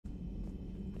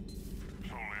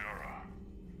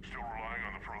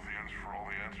for all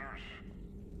the answers?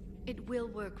 It will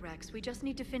work, Rex. We just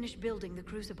need to finish building the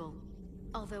Crucible.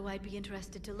 Although I'd be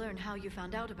interested to learn how you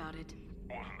found out about it.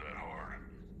 Wasn't that hard.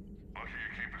 Lucky you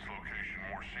keep its location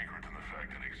more secret than the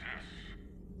fact it exists.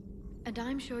 And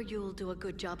I'm sure you'll do a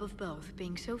good job of both,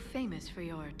 being so famous for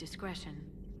your discretion.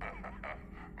 My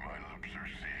lips are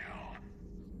sealed.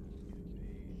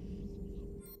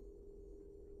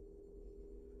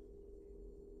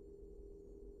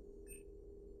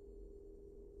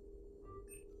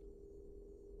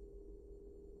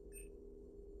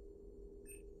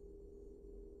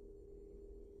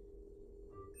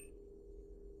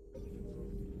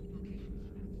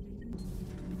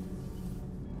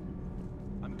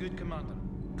 I'm good, Commander.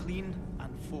 Clean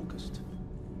and focused.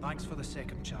 Thanks for the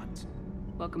second chance.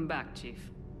 Welcome back, Chief.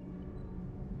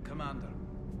 Commander.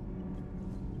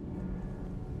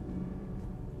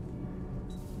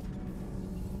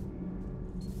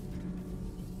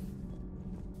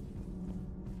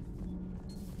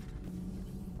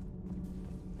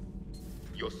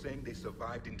 You're saying they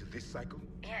survived into this cycle?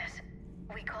 Yes.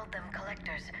 We called them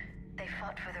Collectors. They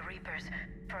fought for the Reapers.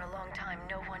 For a long time,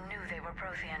 no one knew they were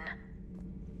Prothean.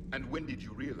 And when did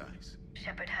you realize?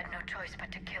 Shepard had no choice but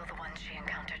to kill the ones she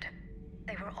encountered.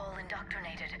 They were all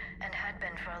indoctrinated, and had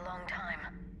been for a long time.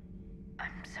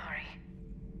 I'm sorry.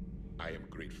 I am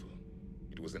grateful.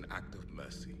 It was an act of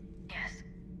mercy. Yes,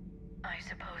 I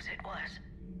suppose it was.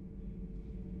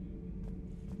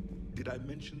 Did I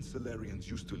mention Salarians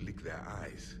used to lick their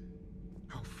eyes?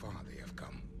 How far they have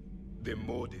come. The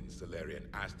Mordin Salarian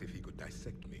asked if he could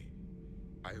dissect me.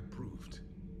 I approved,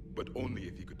 but only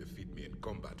if he could defeat me in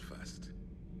combat first.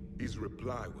 His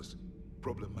reply was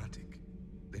problematic.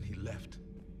 Then he left.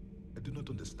 I do not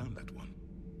understand that one.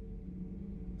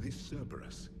 This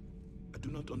Cerberus, I do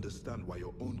not understand why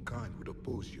your own kind would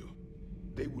oppose you.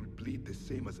 They will bleed the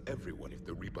same as everyone if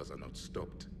the Reapers are not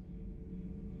stopped.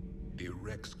 The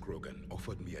Rex Krogan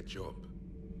offered me a job.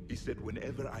 He said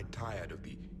whenever I tired of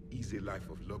the easy life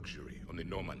of luxury on the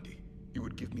Normandy, he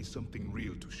would give me something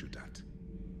real to shoot at.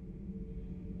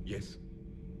 Yes?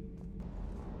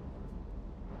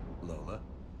 Lola?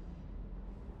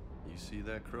 You see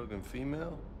that Krogan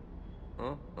female?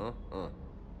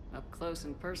 Up close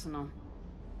and personal.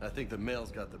 I think the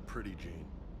male's got the pretty gene.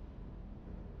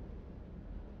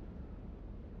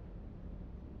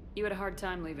 You had a hard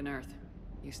time leaving Earth.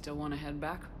 You still want to head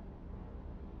back?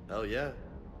 Hell yeah.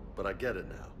 But I get it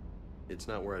now. It's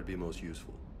not where I'd be most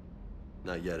useful.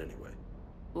 Not yet, anyway.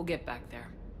 We'll get back there.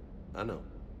 I know.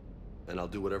 And I'll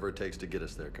do whatever it takes to get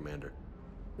us there, Commander.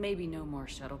 Maybe no more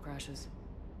shuttle crashes.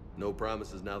 No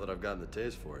promises now that I've gotten the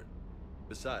taste for it.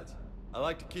 Besides, I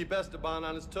like to keep Esteban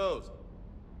on his toes.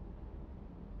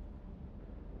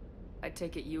 I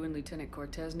take it you and Lieutenant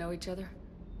Cortez know each other?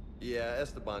 Yeah,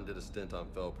 Esteban did a stint on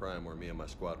Fel Prime where me and my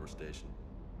squad were stationed.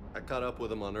 I caught up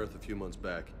with him on Earth a few months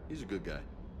back. He's a good guy.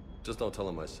 Just don't tell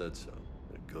him I said so.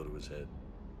 It'd go to his head.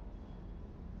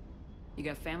 You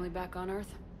got family back on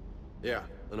Earth? Yeah,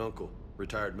 an uncle.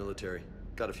 Retired military.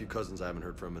 Got a few cousins I haven't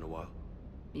heard from in a while.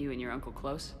 You and your uncle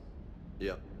close?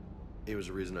 Yeah. He was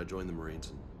the reason I joined the Marines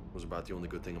and was about the only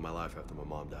good thing in my life after my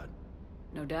mom died.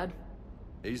 No dad?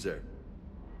 He's there.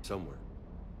 Somewhere.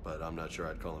 But I'm not sure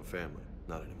I'd call him family.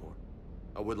 Not anymore.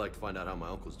 I would like to find out how my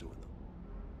uncle's doing, though.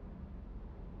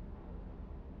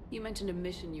 You mentioned a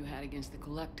mission you had against the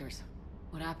Collectors.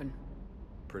 What happened?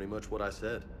 Pretty much what I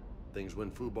said. Things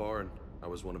went foobar, and I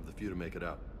was one of the few to make it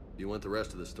out. If you want the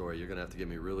rest of the story, you're gonna have to get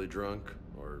me really drunk,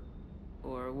 or...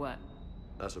 Or what?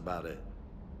 That's about it.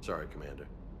 Sorry, Commander.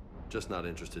 Just not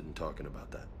interested in talking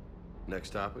about that. Next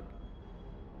topic?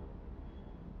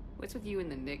 What's with you and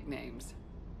the nicknames?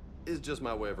 It's just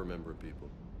my way of remembering people.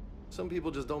 Some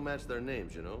people just don't match their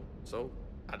names, you know? So,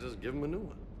 I just give them a new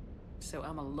one. So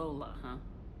I'm a Lola, huh?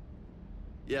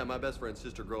 Yeah, my best friend's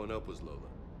sister growing up was Lola.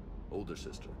 Older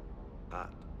sister.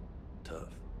 Hot. Tough.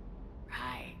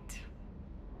 Right.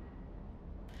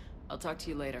 I'll talk to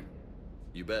you later.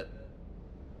 You bet.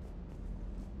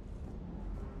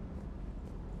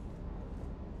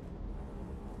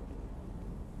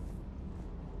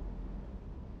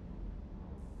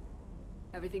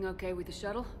 Everything okay with the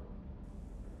shuttle?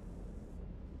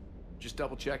 Just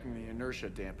double checking the inertia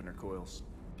dampener coils.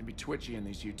 Can be twitchy in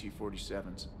these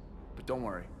UT-47s. But don't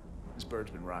worry, this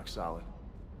bird's been rock solid.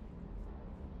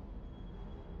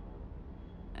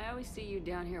 I always see you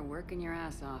down here working your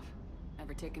ass off.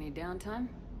 Ever take any downtime?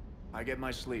 I get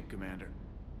my sleep, Commander.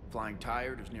 Flying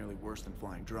tired is nearly worse than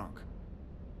flying drunk.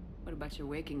 What about your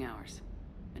waking hours?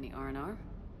 Any R&R?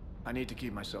 I need to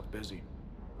keep myself busy.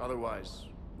 Otherwise,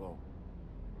 well,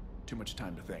 too much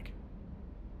time to think.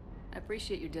 I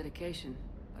appreciate your dedication,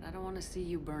 but I don't want to see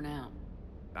you burn out.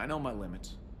 I know my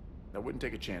limits. I wouldn't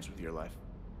take a chance with your life.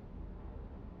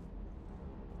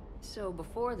 So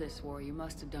before this war, you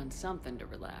must have done something to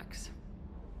relax.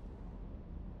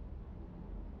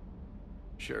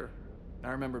 Sure. I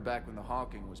remember back when the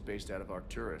Hawking was based out of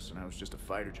Arcturus and I was just a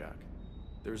fighter jock.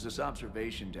 There was this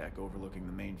observation deck overlooking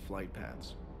the main flight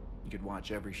paths. You could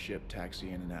watch every ship taxi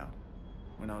in and out.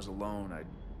 When I was alone, I'd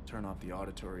turn off the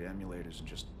auditory emulators and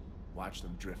just watch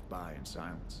them drift by in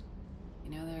silence.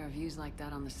 You know, there are views like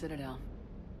that on the Citadel.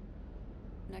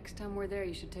 Next time we're there,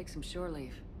 you should take some shore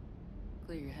leave.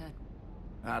 Clear your head.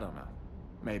 I don't know.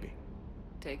 Maybe.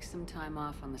 Take some time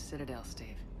off on the Citadel,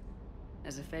 Steve.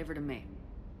 As a favor to me.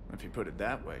 If you put it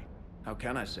that way, how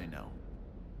can I say no?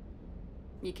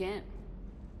 You can't.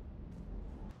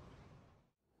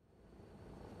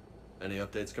 Any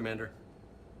updates, Commander?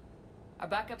 Our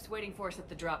backup's waiting for us at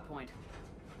the drop point.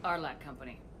 Arlac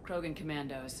Company. Krogan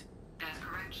Commandos. That's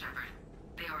correct, Shepard.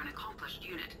 They are an accomplished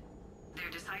unit. Their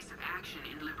decisive action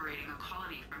in liberating a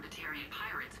colony from Batarian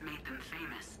pirates made them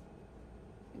famous.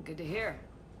 Good to hear.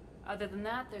 Other than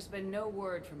that, there's been no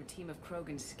word from a team of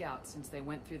Krogan scouts since they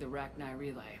went through the Rachni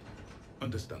relay.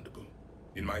 Understandable.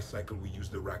 In my cycle, we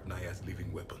used the Rachni as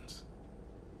living weapons.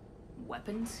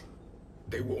 Weapons?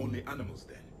 They were only animals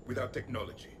then, without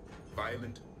technology.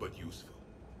 Violent, but useful.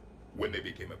 When they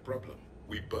became a problem,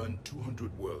 we burned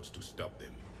 200 worlds to stop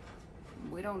them.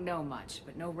 We don't know much,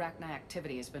 but no Rachni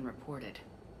activity has been reported.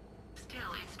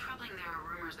 Still, it's troubling there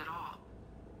are rumors at all.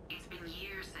 It's been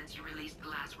years since you released the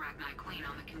last Rachni Queen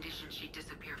on the condition she'd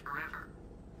disappear forever.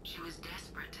 She was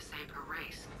desperate to save her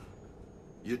race.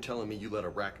 You telling me you let a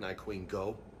Rachni Queen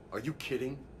go? Are you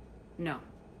kidding? No.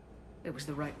 It was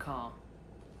the right call.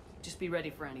 Just be ready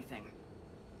for anything.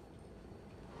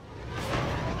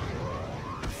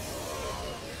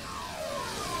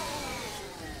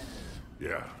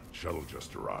 Yeah, shuttle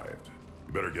just arrived.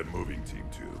 You better get moving, Team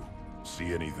 2.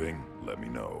 See anything, let me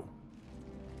know.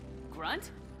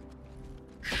 Grunt?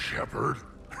 Shepard?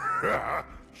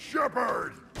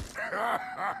 Shepard!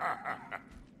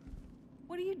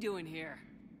 What are you doing here?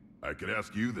 I could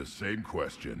ask you the same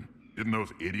question. Didn't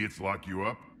those idiots lock you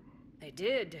up? They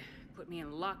did. Put me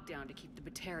in lockdown to keep the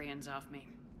Batarians off me.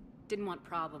 Didn't want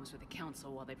problems with the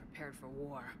Council while they prepared for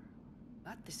war.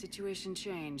 But the situation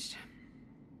changed.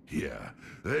 Yeah,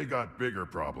 they got bigger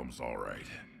problems, all right.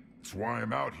 That's why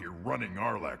I'm out here running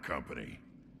Arlac Company.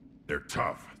 They're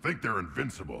tough, think they're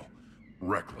invincible.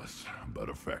 Reckless, but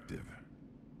effective.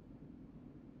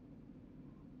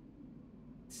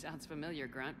 Sounds familiar,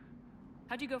 Grunt.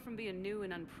 How'd you go from being new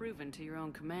and unproven to your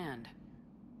own command?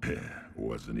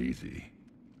 Wasn't easy.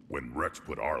 When Rex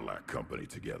put Arlac Company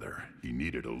together, he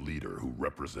needed a leader who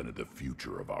represented the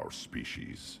future of our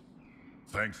species.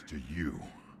 Thanks to you,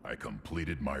 I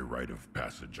completed my rite of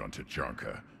passage on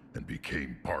Tuchanka and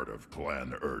became part of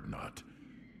Clan Urdnot.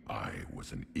 I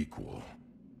was an equal.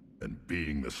 And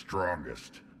being the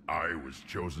strongest, I was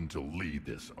chosen to lead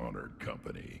this honored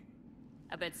company.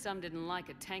 I bet some didn't like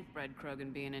a tank-bred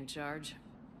Krogan being in charge.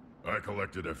 I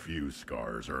collected a few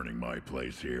scars earning my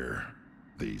place here.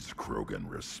 These Krogan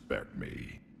respect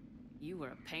me. You were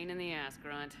a pain in the ass,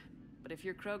 Grunt. But if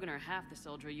your Krogan are half the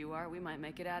soldier you are, we might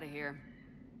make it out of here.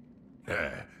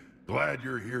 Glad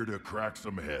you're here to crack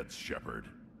some heads, Shepard.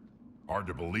 Hard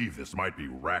to believe this might be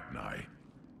Rachni.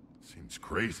 Seems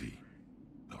crazy.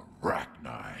 The Rachni.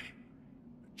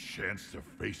 A chance to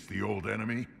face the old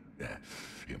enemy?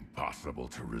 Impossible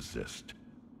to resist.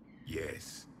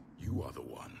 Yes, you are the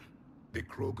one. The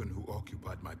Krogan who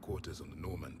occupied my quarters on the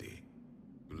Normandy.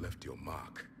 You left your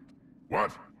mark.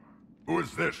 What? Who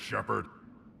is this, Shepard?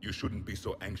 You shouldn't be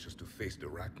so anxious to face the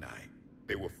Rachni.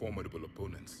 They were formidable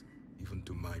opponents, even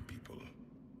to my people.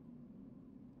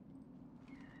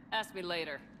 Ask me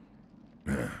later.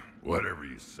 Whatever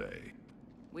you say.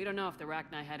 We don't know if the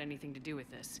Rachni had anything to do with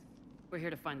this. We're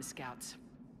here to find the scouts.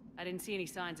 I didn't see any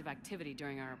signs of activity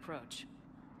during our approach.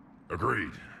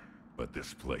 Agreed. But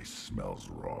this place smells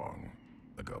wrong.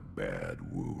 Like a bad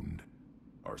wound.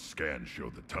 Our scans show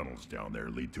the tunnels down there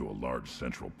lead to a large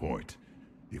central point.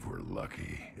 If we're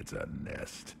lucky, it's a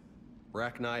nest.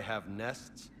 Rachni have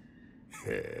nests?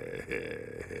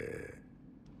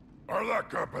 Arlac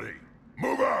Company!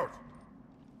 Move out!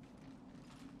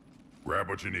 Grab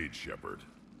what you need, Shepard.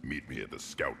 Meet me at the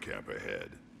scout camp ahead.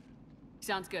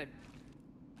 Sounds good.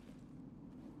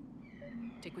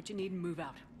 Take what you need and move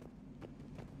out.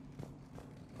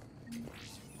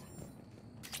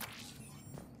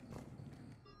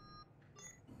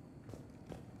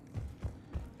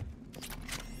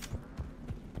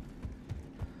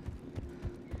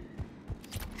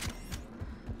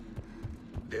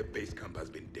 Their base camp has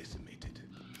been decimated.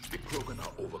 The Krogan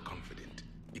are overconfident.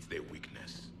 It's their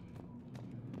weakness.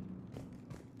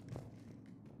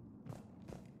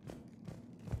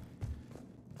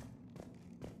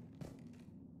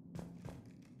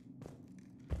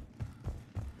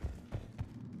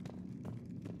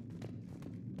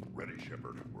 Ready,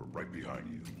 Shepard. We're right behind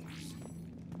you.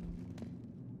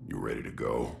 You ready to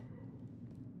go?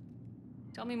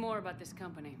 Tell me more about this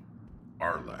company.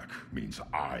 Arlak means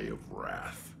Eye of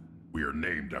Wrath. We are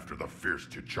named after the fierce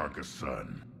Tuchanka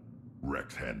sun.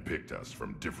 Rex handpicked us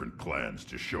from different clans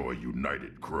to show a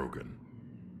united Krogan.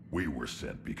 We were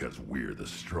sent because we're the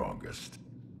strongest.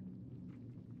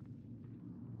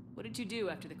 What did you do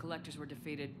after the Collectors were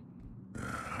defeated?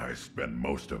 I spent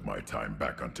most of my time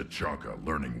back on Tuchanka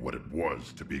learning what it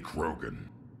was to be Krogan.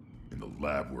 In the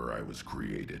lab where I was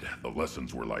created, the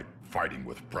lessons were like fighting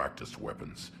with practiced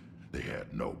weapons. They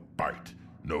had no bite,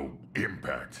 no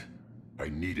impact. I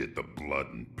needed the blood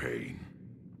and pain.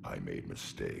 I made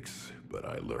mistakes, but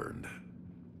I learned.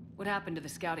 What happened to the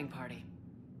scouting party?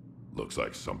 Looks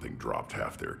like something dropped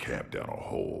half their camp down a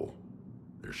hole.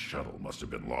 Their shuttle must have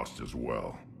been lost as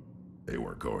well. They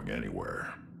weren't going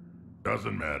anywhere.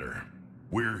 Doesn't matter.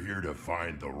 We're here to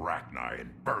find the Rachni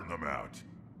and burn them out.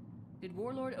 Did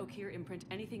Warlord Okeer imprint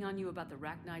anything on you about the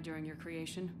Rachni during your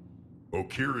creation?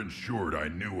 Okeer ensured I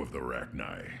knew of the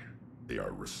Rachni. They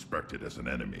are respected as an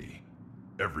enemy.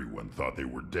 Everyone thought they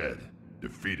were dead,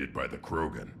 defeated by the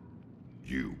Krogan.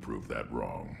 You proved that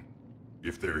wrong.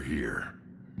 If they're here,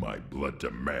 my blood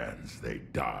demands they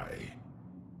die.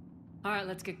 All right,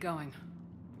 let's get going.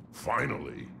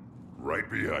 Finally, right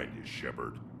behind you,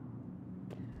 Shepard.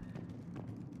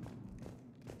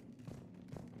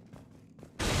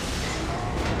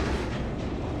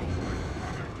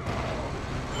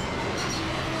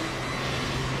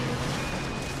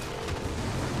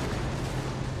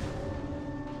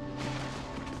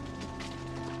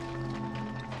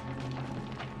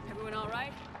 Everyone all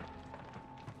right?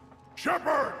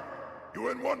 Shepard! You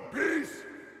in one piece?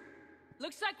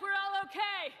 Looks like we're all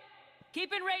okay.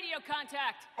 Keep in radio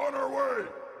contact. On our way!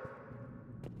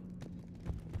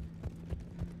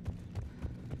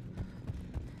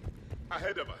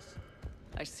 Ahead of us.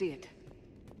 I see it.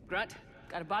 Grunt,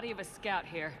 got a body of a scout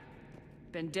here.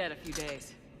 Been dead a few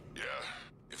days. Yeah,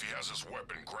 if he has his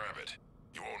weapon, grab it.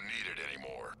 You won't need it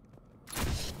anymore.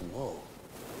 Whoa.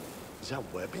 Is that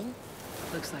webbing?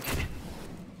 Looks like it.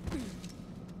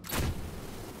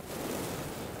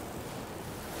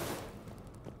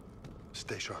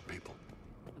 Stay sharp, people.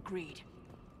 Agreed.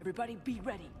 Everybody be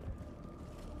ready.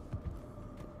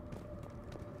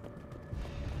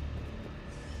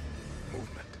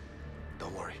 Movement.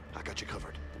 Don't worry, I got you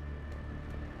covered.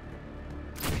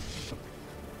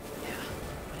 Yeah,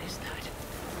 what is that?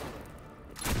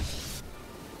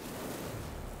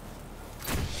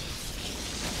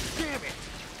 Damn it!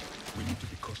 We need to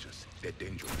be cautious. They're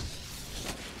dangerous.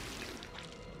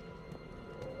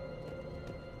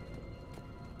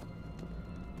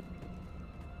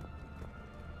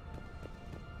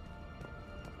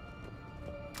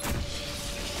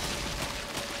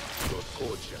 Your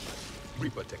code, Shepard.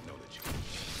 Reaper technology.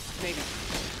 Maybe.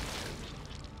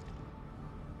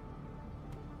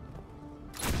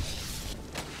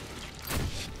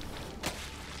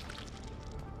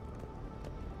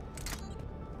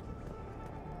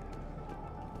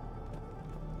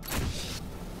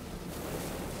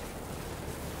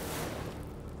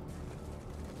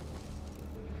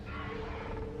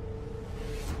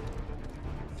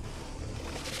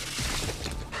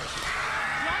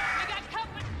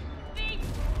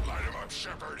 Light him up,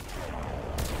 Shepard!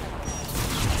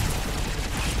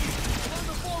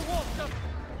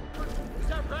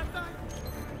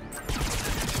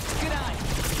 Good eye.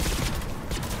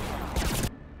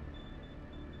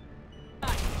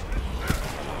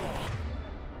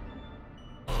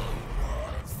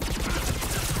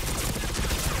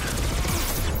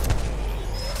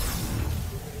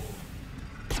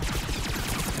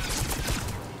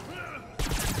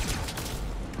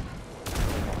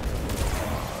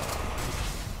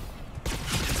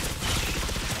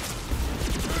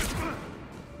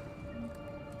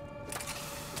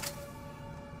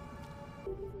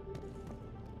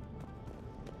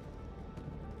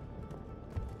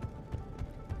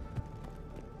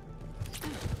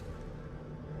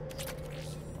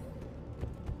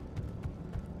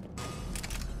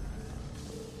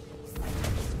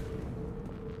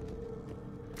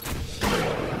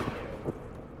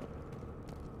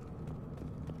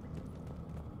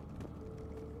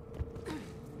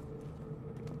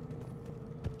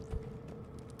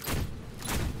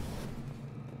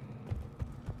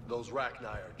 Those Rachni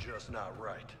are just not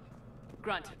right.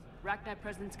 Grunt, Rachni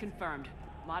presence confirmed.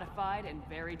 Modified and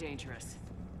very dangerous.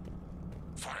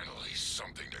 Finally,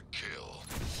 something to kill.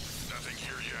 Nothing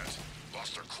here yet.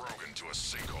 Lost a Krogan to a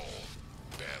sinkhole.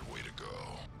 Bad way to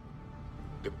go.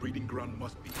 The breeding ground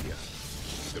must be here.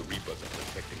 The Reapers are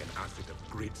protecting an asset of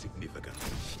great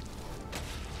significance.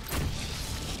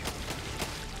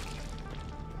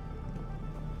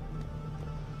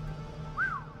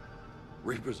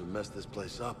 Reapers have messed this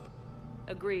place up.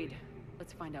 Agreed.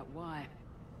 Let's find out why.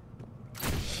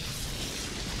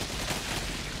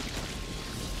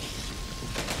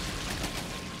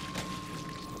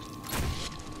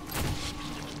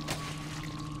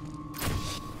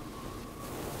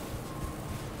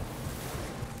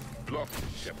 Block,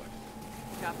 Shepard.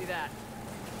 Copy that.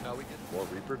 How we get more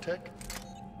Reaper tech?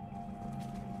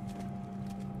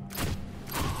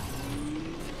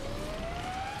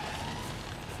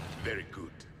 Very good.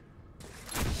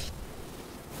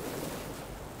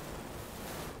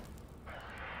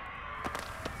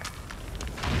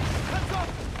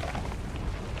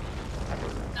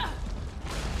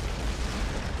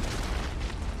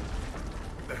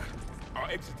 Our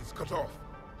exit is cut off.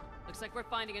 Looks like we're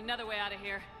finding another way out of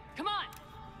here. Come on!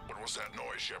 What was that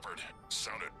noise, Shepard?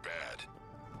 Sounded bad.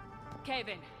 Cave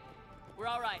in. We're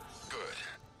all right. Good.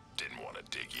 Didn't want to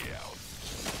dig you out.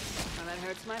 Well, that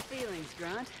hurts my feelings,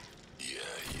 Grunt.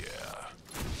 Yeah.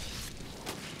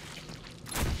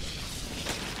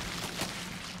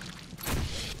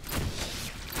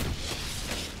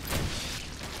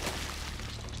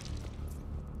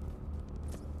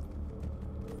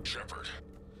 Shepard,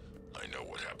 I know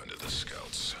what happened to the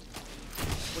scouts.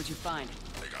 What'd you find?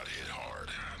 They got hit hard.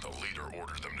 The leader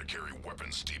ordered them to carry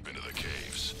weapons deep into the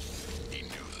caves. He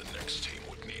knew the next team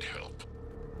would need help.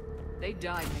 They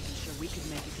died making sure we could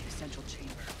make it to the central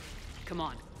chamber. Come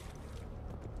on.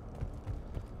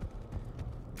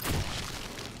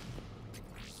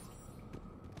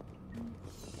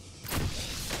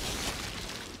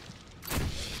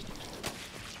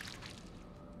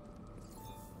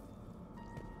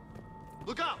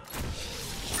 Look out!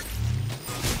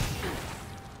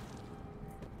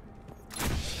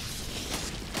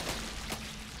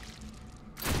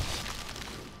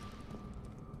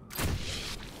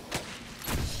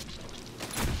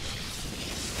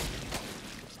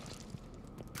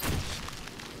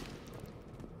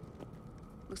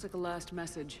 Looks like a last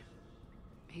message.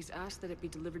 He's asked that it be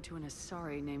delivered to an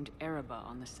Asari named Ereba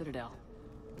on the Citadel.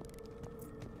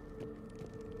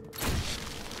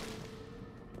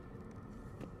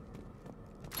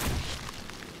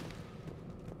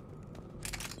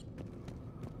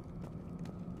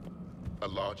 A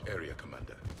large area,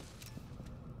 Commander.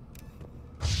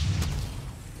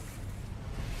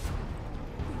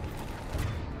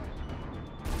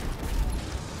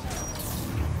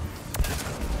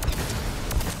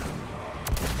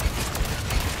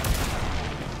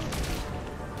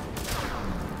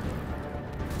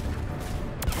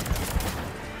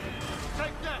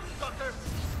 Take that, sucker!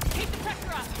 Keep the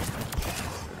pressure up!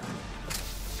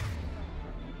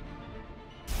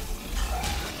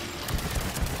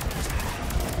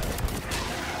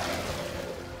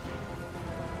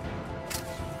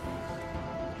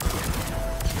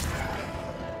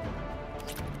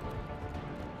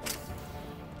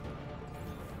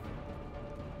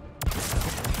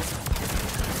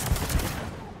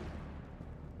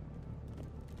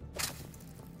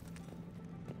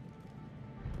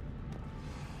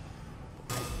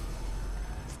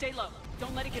 Stay low.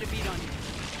 Don't let it get a beat on you.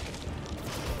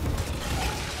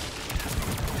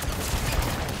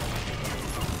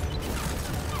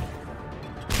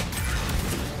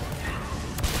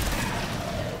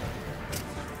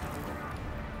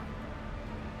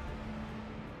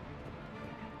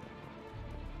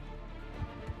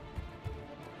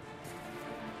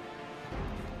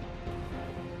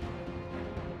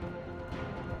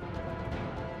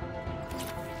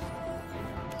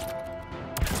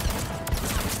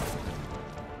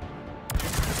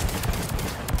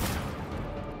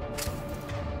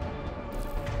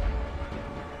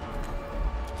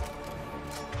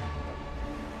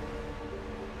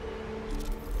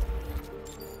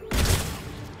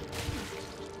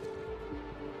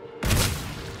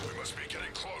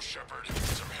 Shepard.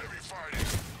 Some heavy fighting.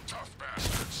 Tough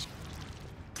bastards.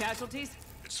 Casualties?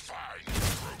 It's fine.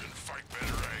 Krogan fight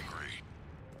better angry.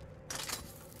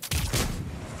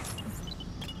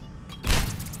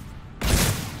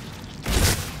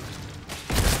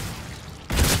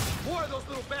 More of those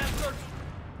little bastards!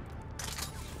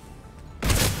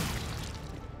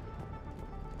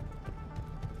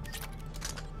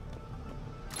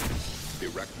 The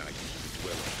Arachnites used to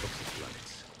dwell on toxic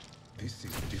planets. This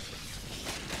is different.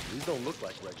 These don't look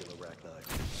like regular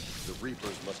Arachni. The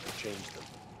Reapers must have changed them.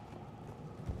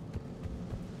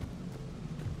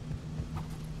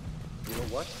 You know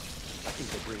what? I think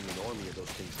they're bringing an army of those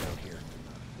things down here.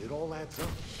 It all adds up.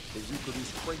 They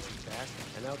reproduce crazy fast,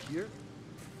 and out here,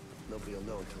 nobody will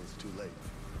know until it's too late.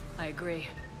 I agree.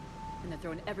 And they're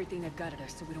throwing everything they've got at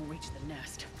us so we don't reach the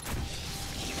nest.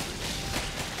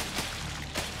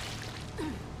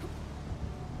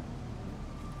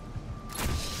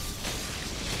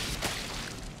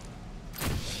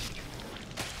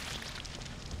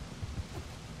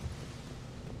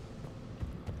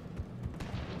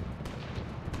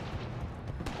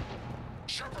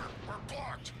 Shepard, we're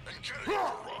blocked and getting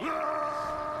overrun.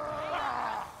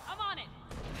 I'm on it!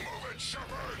 Move it,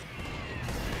 Shepard!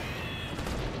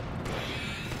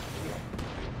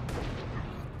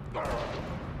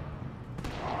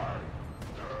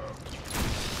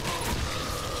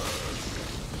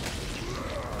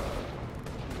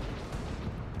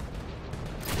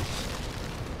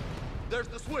 There's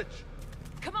the switch!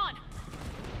 Come on!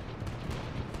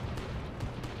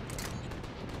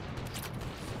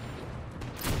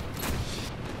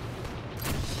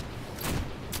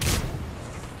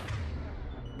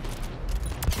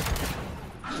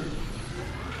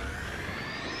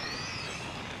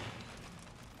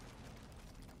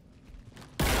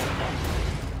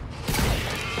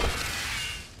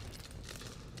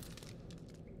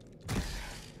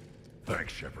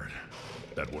 Thanks, Shepard.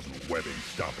 That wasn't webbing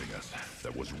stopping us.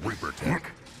 That was Reaper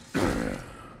tech.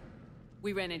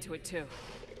 We ran into it too.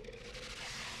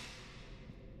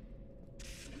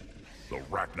 The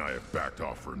Rachni have backed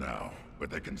off for now, but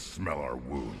they can smell our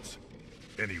wounds.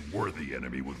 Any worthy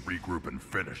enemy would regroup and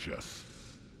finish us.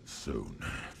 Soon.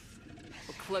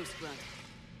 We're close, Grunt.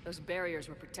 Those barriers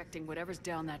were protecting whatever's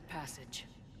down that passage.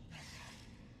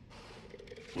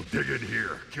 We'll dig in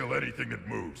here, kill anything that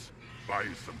moves. Buy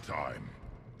you some time.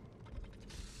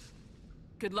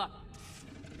 Good luck.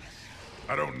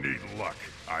 I don't need luck.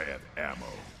 I have ammo.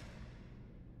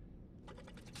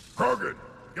 Krogan,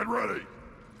 get ready!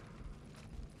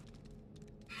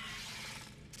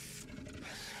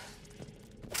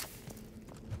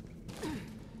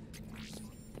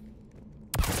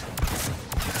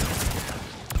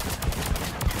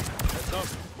 Heads up,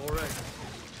 more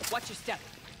eggs. Watch your step.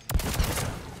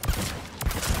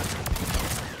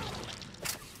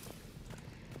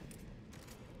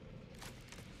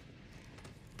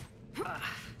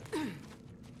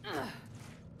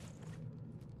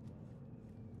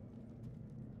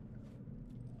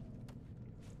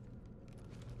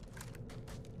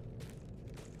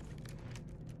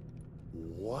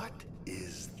 What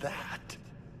is that?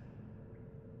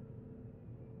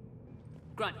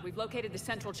 Grunt, we've located the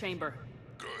central chamber.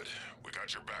 Good. We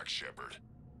got your back, Shepard.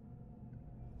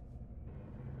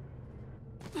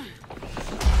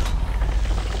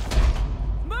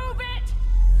 Move it!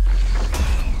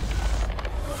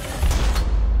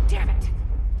 Damn it!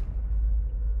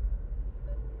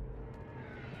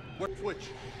 What switch?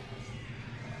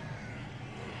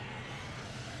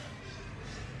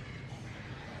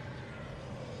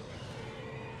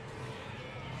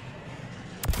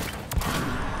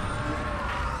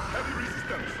 Heavy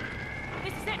resistance!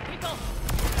 This is it, people!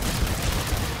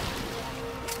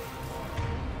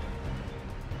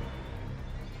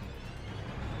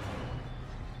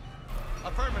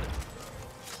 Affirmative.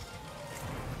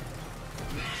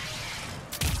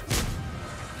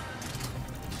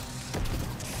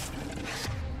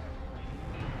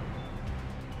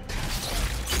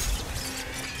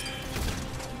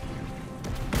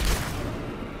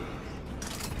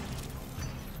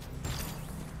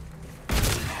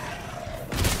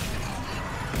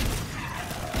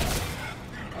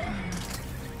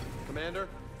 Commander,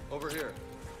 over here.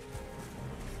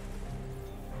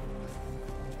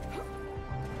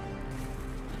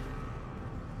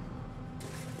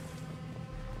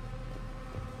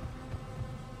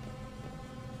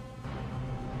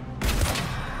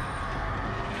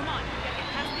 Come on, we gotta get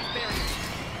past these barriers.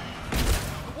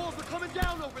 The walls are coming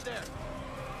down over there!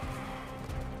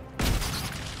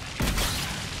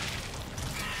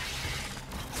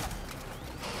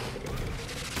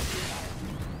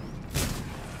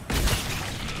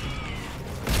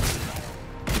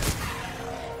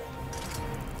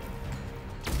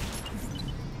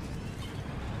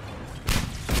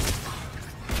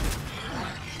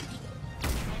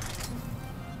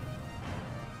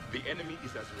 The enemy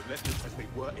is as relentless as they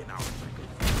were in our cycle.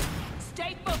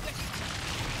 Stay focused!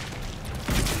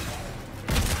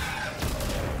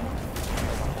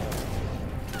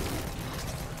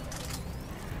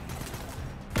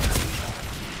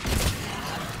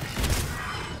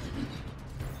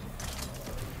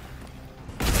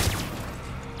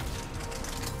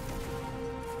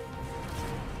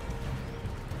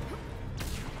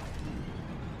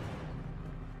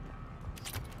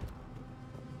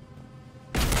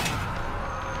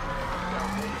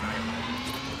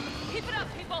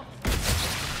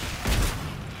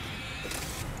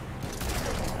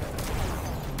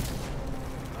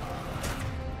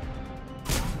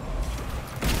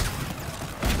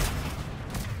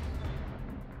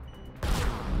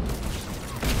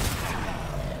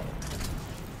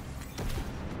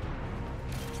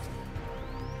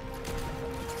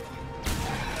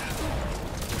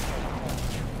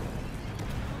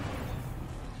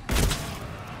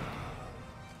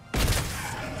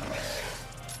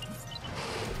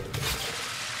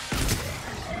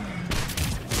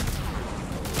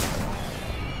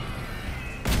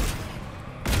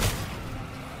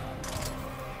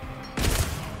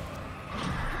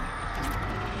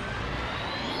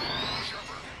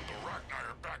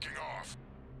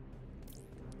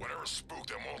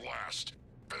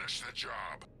 the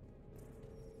job.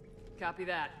 Copy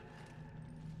that.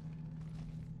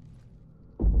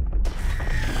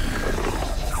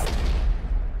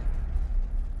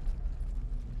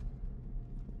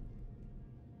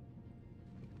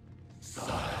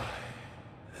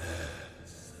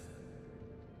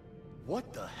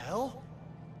 What the hell?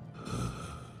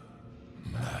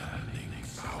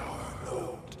 Manning's our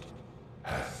note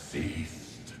has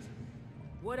ceased.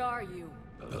 What are you?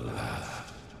 The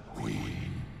last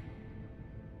queen.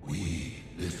 We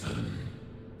listen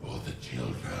for the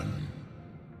children.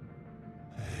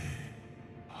 They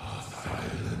are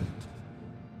silent.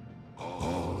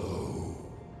 Although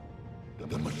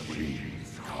the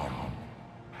machines come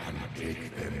and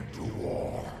take them to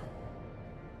war,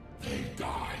 they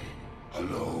die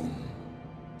alone,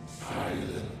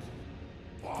 silent,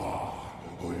 far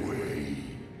away.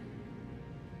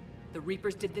 The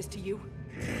Reapers did this to you?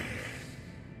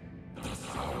 The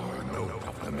sour note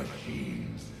of the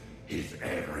machines is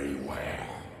everywhere.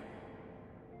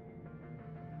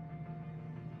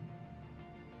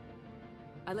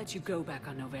 I let you go back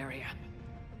on Noveria.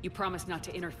 You promised not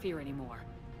to interfere anymore.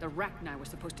 The Rachni were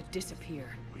supposed to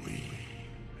disappear. We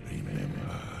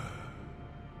remember.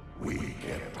 We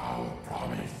kept our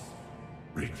promise.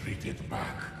 Retreated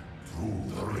back through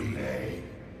the relay.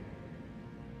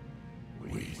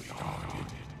 We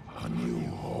started a new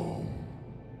home.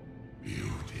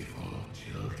 Beautiful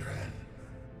children.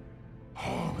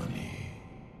 Harmony.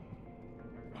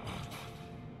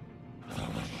 But the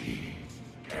machines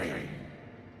came.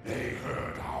 They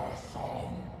heard our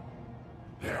song.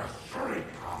 Their shriek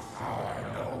of sour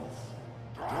notes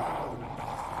drowned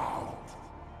us out.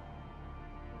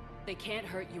 They can't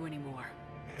hurt you anymore.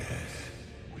 Yes,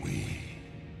 we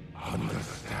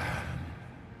understand.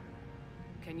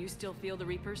 Can you still feel the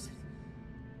Reapers?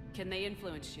 Can they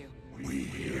influence you? We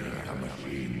hear the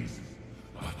machines,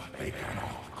 but they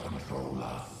cannot control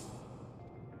us.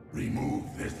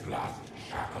 Remove this last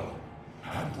shackle,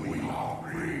 and we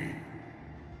are free.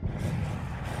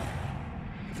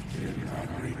 The children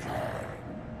return.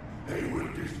 They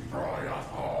will destroy us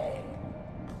all.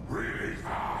 Release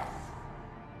us!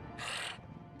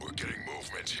 We're getting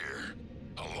movement here.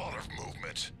 A lot of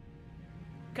movement.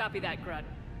 Copy that, Grunt.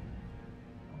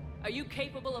 Are you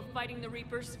capable of fighting the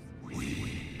Reapers? We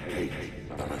hate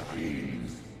the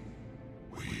machines.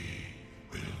 We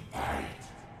will fight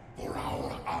for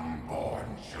our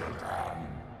unborn children.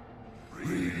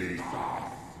 Release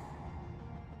us!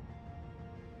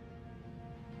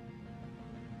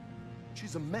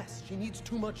 She's a mess. She needs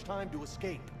too much time to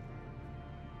escape.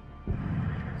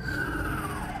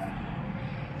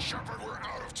 Shepard, we're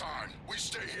out of time. We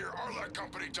stay here, Arlec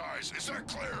Company dies. Is that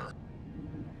clear?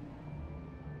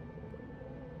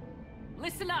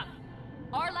 Listen up!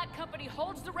 Arlec Company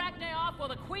holds the Rachni off while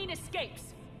the Queen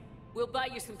escapes. We'll buy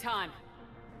you some time.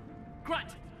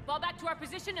 Grunt, fall back to our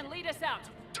position and lead us out.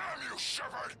 Damn you,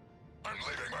 Shepard! I'm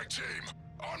leaving my team.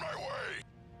 On my way.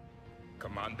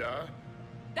 Commander?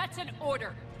 That's an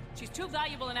order. She's too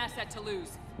valuable an asset to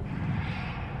lose.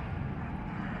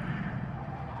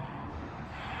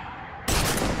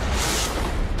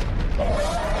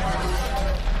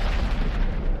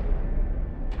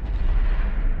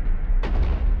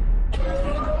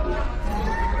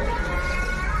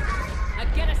 Now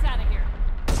get us out of here.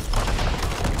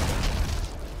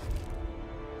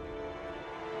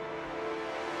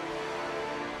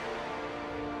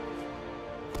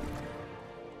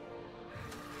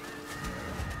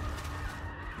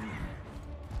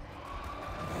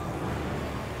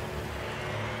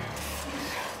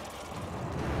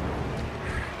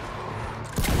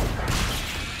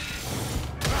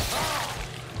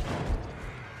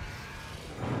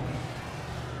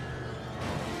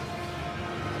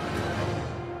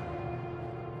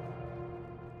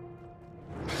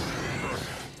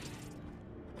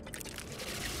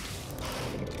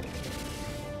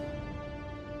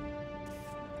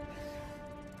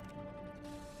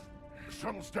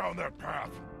 Shuttles down that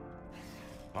path.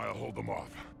 I'll hold them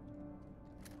off.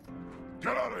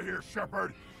 Get out of here,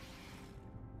 Shepard!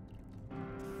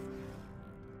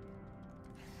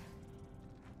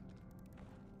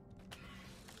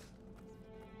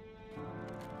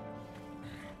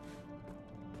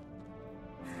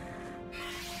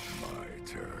 My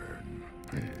turn.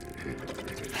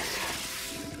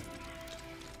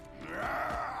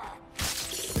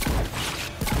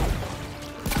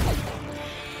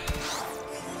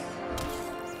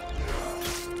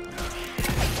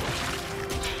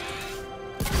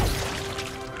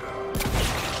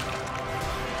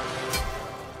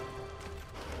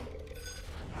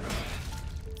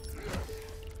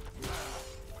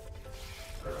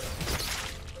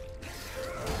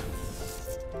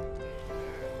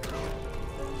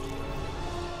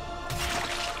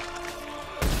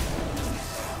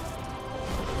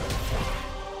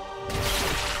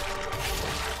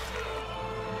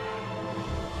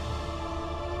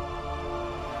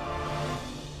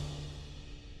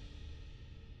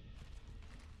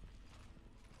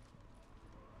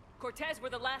 Cortez were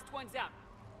the last ones out.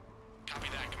 Copy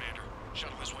that, Commander.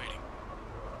 Shuttle is waiting.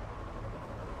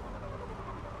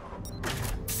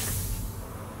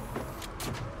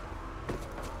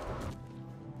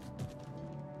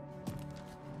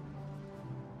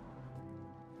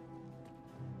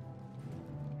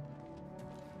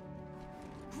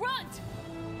 Grunt!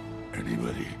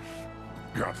 Anybody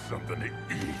got something to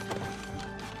eat?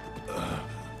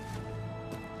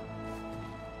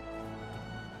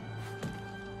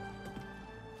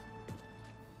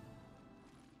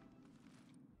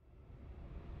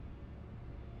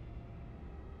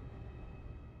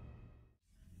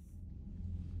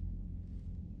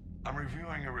 I'm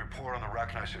reviewing your report on the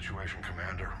Rachni situation,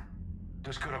 Commander.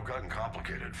 This could have gotten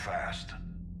complicated fast.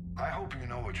 I hope you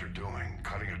know what you're doing,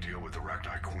 cutting a deal with the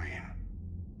Rachni Queen.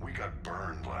 We got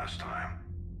burned last time.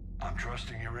 I'm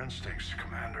trusting your instincts,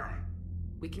 Commander.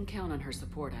 We can count on her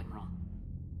support, Admiral.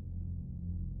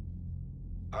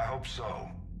 I hope so.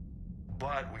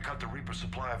 But we cut the Reaper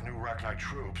supply of new Rachni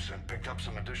troops and picked up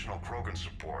some additional Krogan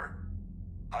support.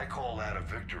 I call that a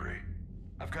victory.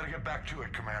 I've got to get back to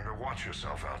it, Commander. Watch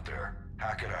yourself out there.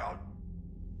 Hack it out.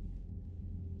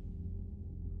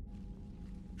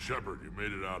 Shepard, you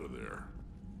made it out of there.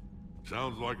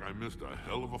 Sounds like I missed a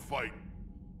hell of a fight.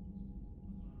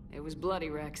 It was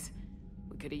bloody, Rex.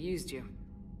 We could have used you.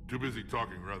 Too busy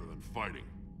talking rather than fighting.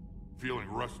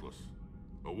 Feeling restless.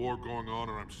 A war going on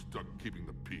and I'm stuck keeping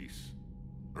the peace.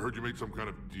 I heard you made some kind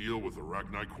of deal with the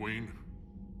Rachni Queen.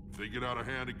 If they get out of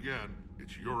hand again,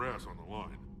 it's your ass on the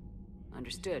line.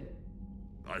 Understood.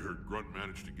 I heard Grunt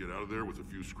managed to get out of there with a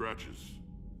few scratches.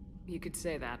 You could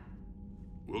say that.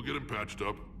 We'll get him patched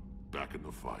up, back in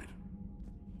the fight.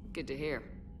 Good to hear.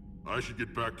 I should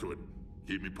get back to it.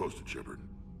 Keep me posted, Shepard.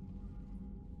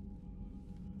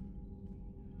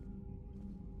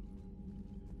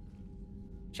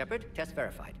 Shepard, test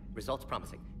verified. Results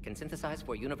promising. Can synthesize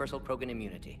for universal Krogan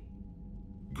immunity.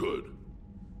 Good.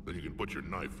 Then you can put your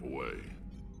knife away.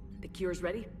 The cure's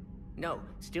ready? No,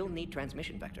 still need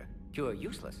transmission vector. Cure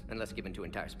useless unless given to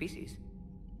entire species.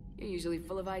 You're usually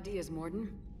full of ideas, Mordin.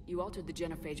 You altered the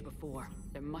genophage before.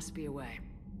 There must be a way.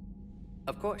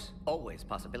 Of course, always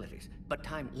possibilities, but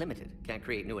time limited. Can't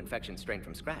create new infection strain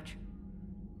from scratch.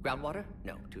 Groundwater?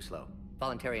 No, too slow.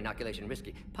 Voluntary inoculation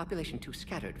risky. Population too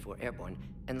scattered for airborne,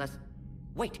 unless...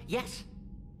 Wait, yes!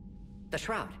 The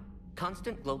Shroud.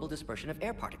 Constant global dispersion of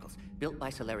air particles, built by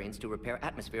Salarians to repair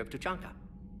atmosphere of Tuchanka.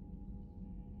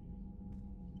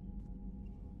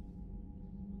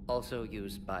 Also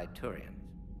used by Turians.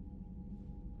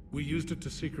 We used it to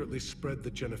secretly spread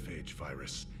the genophage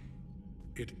virus.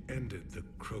 It ended the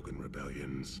Krogan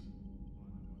rebellions.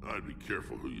 I'd be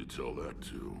careful who you tell that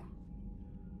to.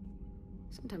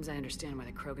 Sometimes I understand why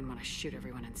the Krogan want to shoot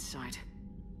everyone in sight.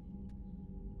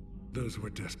 Those were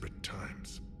desperate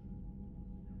times.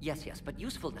 Yes, but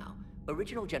useful now.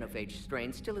 Original genophage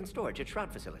strain still in storage at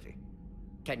Shroud facility.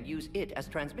 Can use it as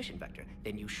transmission vector,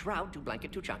 then use Shroud to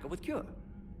blanket Tuchanka with cure.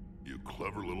 You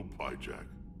clever little pyjak.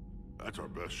 That's our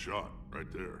best shot,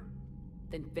 right there.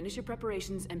 Then finish your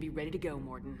preparations and be ready to go,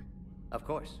 Mordin. Of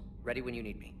course. Ready when you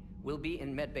need me. We'll be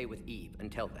in Medbay with Eve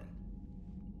until then.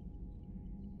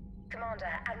 Commander,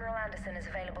 Admiral Anderson is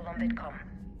available on VidCom.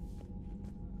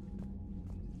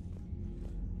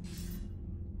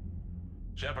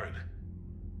 Shepard.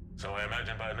 So I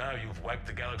imagine by now you've wiped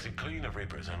the galaxy clean of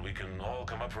Reapers and we can all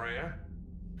come up for air?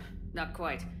 Not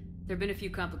quite. There've been a few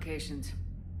complications.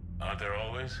 Aren't there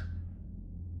always?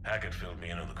 Hackett filled me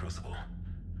in on the Crucible.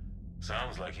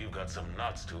 Sounds like you've got some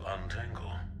knots to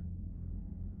untangle.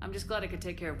 I'm just glad I could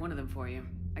take care of one of them for you.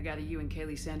 I gather you and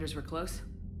Kaylee Sanders were close?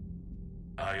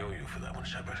 I owe you for that one,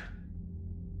 Shepard.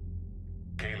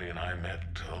 Kaylee and I met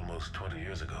almost 20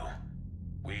 years ago.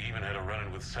 We even had a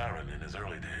run-in with Saren in his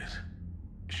early days.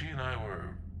 She and I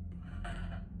were...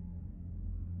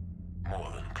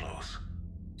 more than close.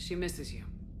 She misses you.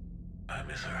 I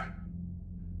miss her.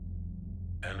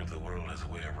 End of the world has a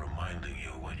way of reminding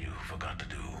you what you forgot to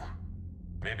do.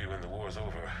 Maybe when the war's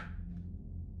over,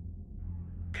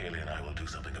 Kaylee and I will do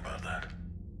something about that.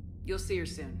 You'll see her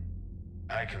soon.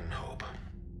 I can hope.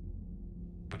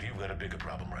 But you've got a bigger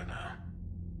problem right now.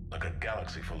 Like a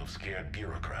galaxy full of scared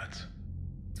bureaucrats.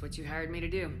 It's what you hired me to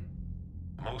do.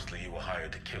 Mostly you were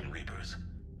hired to kill Reapers.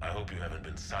 I hope you haven't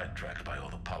been sidetracked by all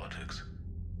the politics.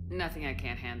 Nothing I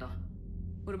can't handle.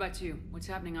 What about you? What's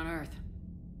happening on Earth?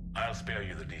 I'll spare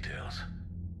you the details.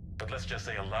 But let's just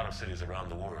say a lot of cities around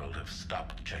the world have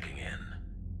stopped checking in.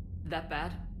 That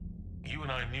bad? You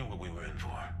and I knew what we were in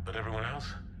for, but everyone else?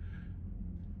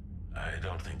 I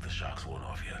don't think the shock's worn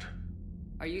off yet.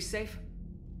 Are you safe?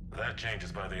 That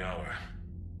changes by the hour.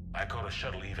 I caught a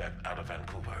shuttle evac out of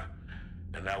Vancouver.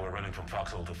 And now we're running from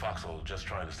foxhole to foxhole just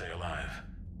trying to stay alive.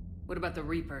 What about the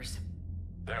Reapers?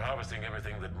 They're harvesting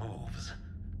everything that moves.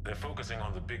 They're focusing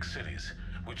on the big cities,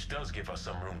 which does give us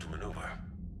some room to maneuver.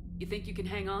 You think you can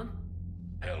hang on?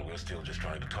 Hell, we're still just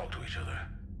trying to talk to each other.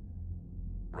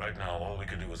 Right now, all we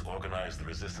can do is organize the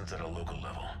resistance at a local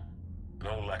level.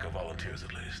 No lack of volunteers,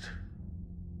 at least.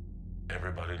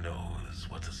 Everybody knows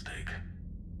what's at stake.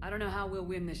 I don't know how we'll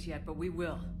win this yet, but we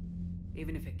will.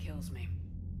 Even if it kills me.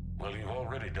 Well, you've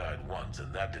already died once,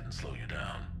 and that didn't slow you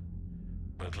down.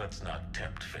 But let's not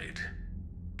tempt fate.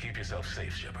 Keep yourself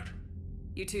safe, Shepard.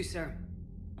 You too, sir.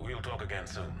 We'll talk again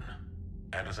soon.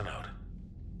 Anderson out.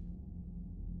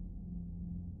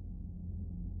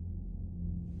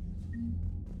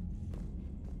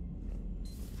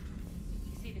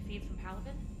 You see the feeds from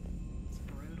Palaven? It's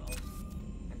brutal.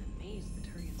 I'm amazed the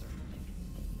Turians are holding.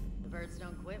 The birds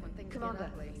don't quit when things Commander,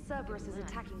 get ugly. Cerberus is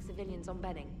attacking civilians on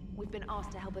Benning. We've been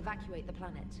asked to help evacuate the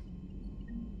planet.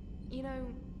 You know,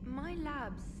 my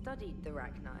lab studied the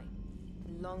Rachni.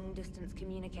 Long-distance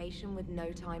communication with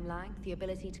no time lag, the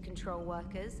ability to control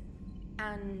workers,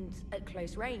 and at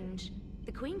close range,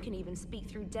 the Queen can even speak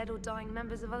through dead or dying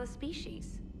members of other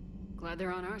species. Glad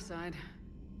they're on our side.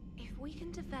 If we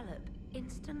can develop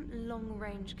instant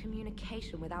long-range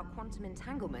communication without quantum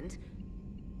entanglement,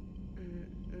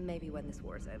 maybe when this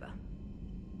war is over.